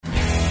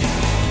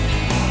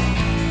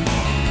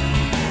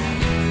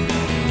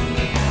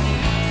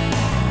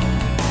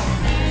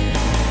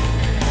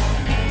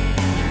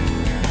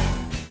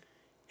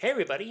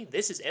everybody,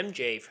 this is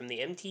MJ from the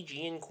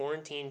MTG in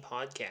Quarantine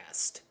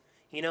podcast.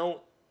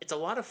 It's a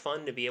lot of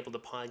fun to be able to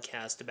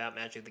podcast about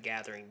Magic the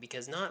Gathering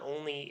because not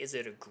only is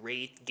it a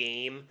great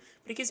game,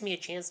 but it gives me a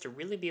chance to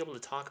really be able to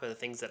talk about the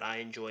things that I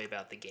enjoy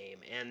about the game,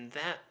 and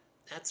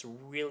that's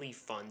really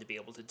fun to be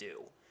able to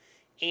do.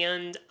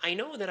 And I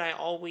know that I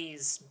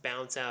always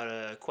bounce out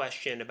a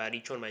question about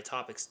each one of my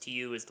topics to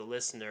you as the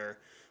listener,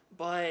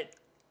 but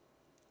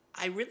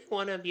I really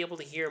want to be able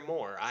to hear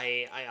more.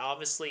 I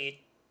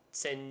obviously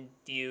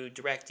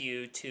direct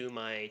you to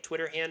my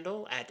Twitter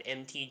handle at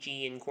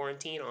MTG in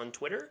Quarantine on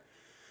Twitter,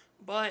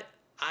 but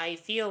I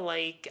feel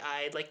like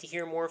I'd like to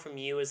hear more from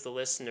you as the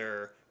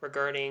listener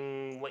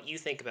regarding what you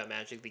think about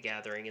Magic the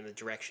Gathering and the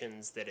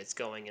directions that it's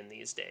going in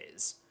these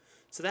days.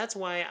 So that's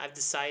why I've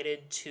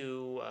decided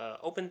to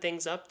open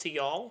things up to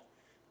y'all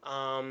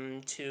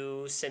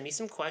to send me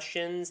some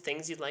questions,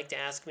 things you'd like to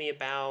ask me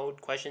about,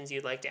 questions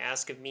you'd like to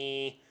ask of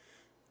me,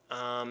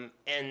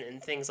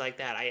 and things like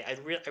that. I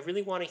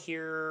really want to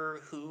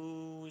hear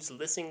who's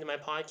listening to my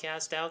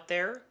podcast out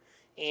there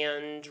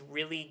and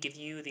really give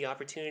you the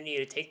opportunity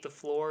to take the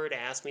floor to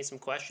ask me some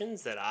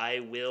questions that I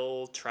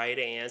will try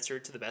to answer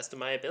to the best of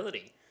my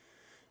ability.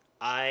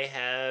 I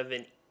have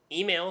an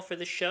email for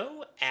the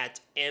show at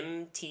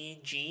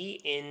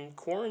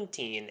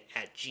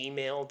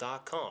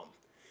mtginquarantine@gmail.com.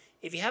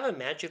 If you have a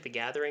Magic the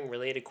Gathering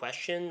related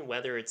question,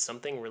 whether it's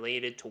something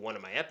related to one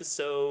of my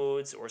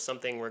episodes or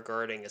something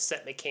regarding a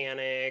set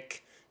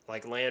mechanic,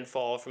 like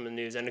Landfall from the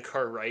new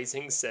Zendikar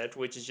Rising set,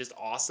 which is just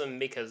awesome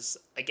because,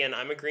 again,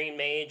 I'm a green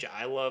mage,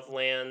 I love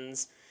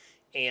lands,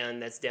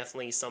 and that's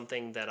definitely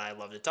something that I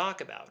love to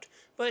talk about.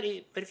 But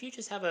if you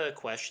just have a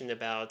question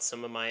about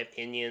some of my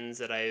opinions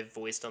that I've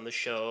voiced on the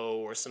show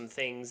or some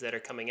things that are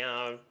coming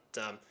out,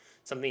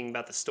 something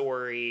about the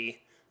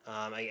story,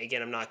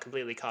 I'm not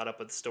completely caught up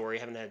with the story.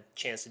 Haven't had a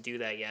chance to do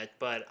that yet,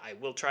 but I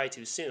will try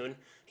to soon.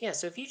 Yeah,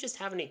 so if you just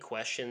have any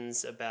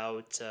questions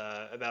about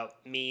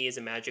me as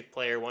a Magic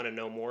player, want to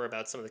know more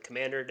about some of the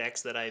Commander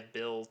decks that I've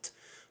built,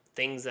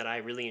 things that I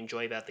really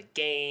enjoy about the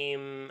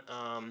game,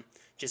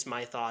 just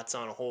my thoughts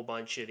on a whole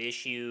bunch of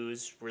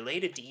issues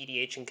related to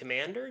EDH and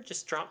Commander,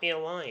 just drop me a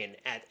line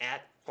at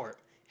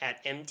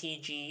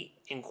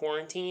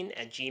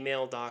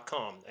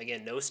mtginquarantine@gmail.com.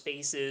 Again, no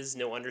spaces,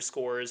 no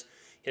underscores.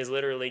 Is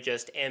literally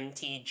just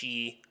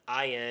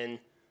mtgin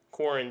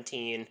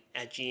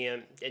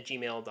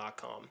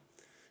quarantine@gmail.com.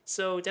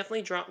 So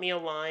definitely drop me a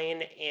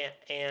line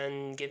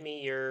and give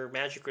me your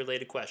Magic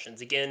related questions.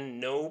 Again,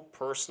 no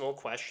personal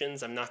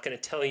questions. I'm not going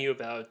to tell you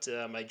about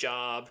my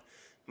job,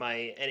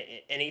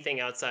 anything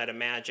outside of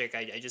Magic.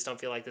 I just don't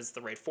feel like this is the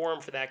right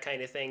forum for that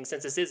kind of thing,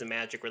 since this is a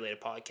Magic related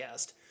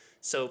podcast.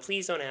 So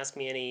please don't ask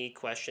me any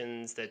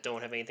questions that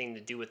don't have anything to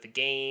do with the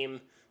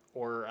game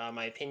or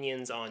my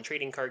opinions on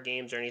trading card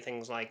games or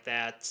anything like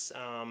that,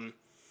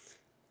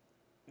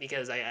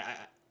 because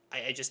I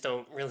just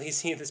don't really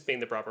see this being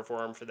the proper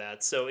forum for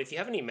that. So if you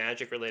have any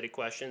Magic-related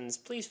questions,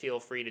 please feel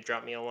free to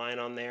drop me a line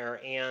on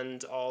there,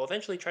 and I'll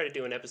eventually try to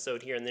do an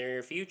episode here in the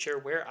near future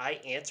where I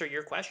answer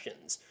your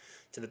questions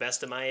to the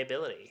best of my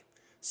ability.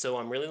 So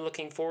I'm really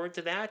looking forward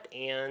to that,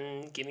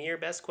 and give me your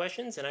best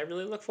questions, and I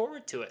really look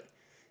forward to it.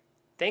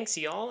 Thanks,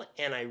 y'all,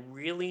 and I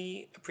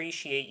really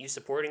appreciate you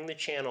supporting the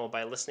channel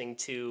by listening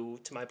to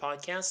my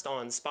podcast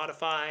on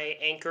Spotify,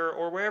 Anchor,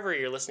 or wherever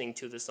you're listening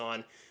to this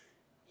on.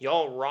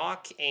 Y'all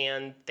rock,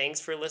 and thanks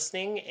for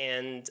listening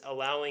and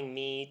allowing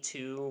me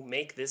to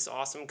make this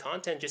awesome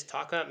content, just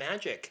talk about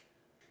Magic.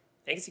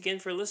 Thanks again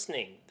for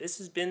listening. This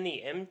has been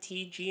the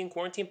MTG in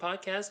Quarantine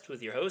podcast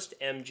with your host,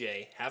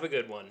 MJ. Have a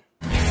good one.